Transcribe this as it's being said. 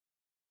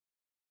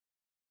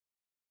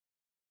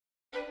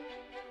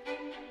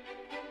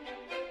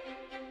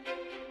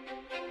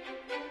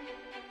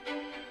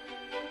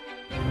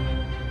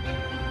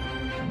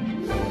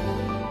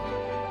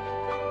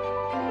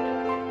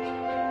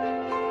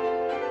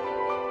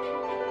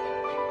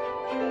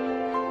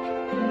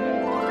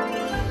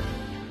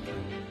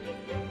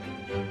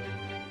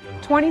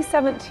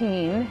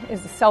2017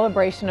 is the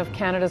celebration of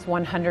Canada's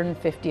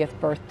 150th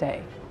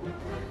birthday.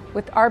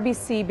 With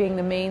RBC being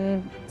the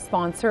main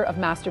sponsor of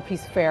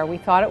Masterpiece Fair, we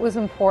thought it was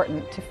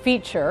important to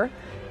feature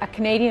a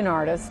Canadian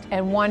artist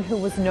and one who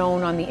was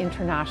known on the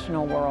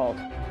international world.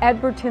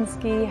 Edward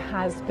Burtynsky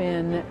has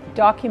been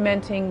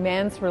documenting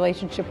man's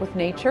relationship with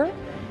nature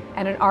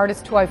and an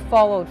artist who I've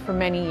followed for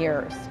many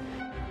years.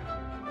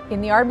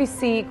 In the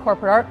RBC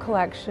Corporate Art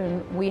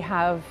Collection, we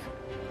have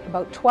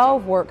about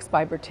 12 works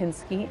by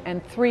Burtynsky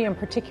and 3 in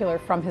particular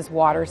from his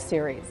Water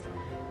series,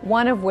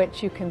 one of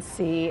which you can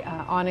see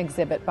on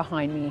exhibit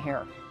behind me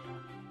here.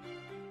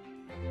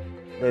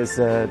 There's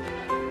a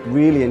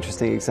really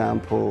interesting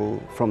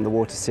example from the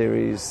Water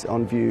series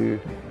on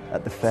view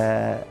at the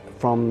fair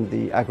from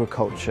the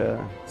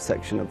agriculture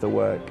section of the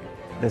work.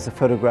 There's a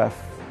photograph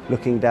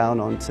looking down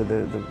onto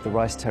the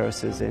rice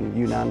terraces in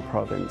Yunnan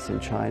province in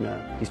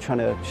China. He's trying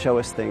to show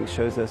us things,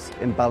 shows us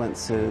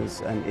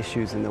imbalances and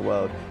issues in the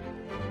world.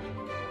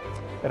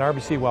 At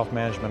RBC Wealth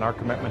Management, our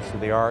commitments to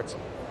the arts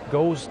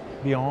goes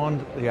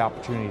beyond the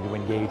opportunity to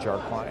engage our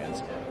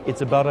clients.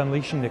 It's about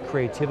unleashing the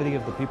creativity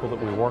of the people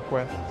that we work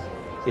with.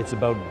 It's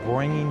about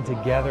bringing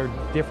together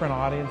different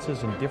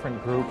audiences and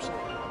different groups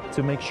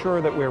to make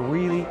sure that we're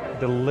really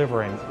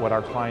delivering what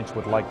our clients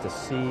would like to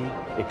see,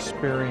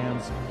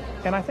 experience,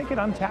 and I think it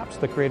untaps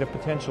the creative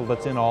potential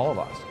that's in all of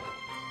us.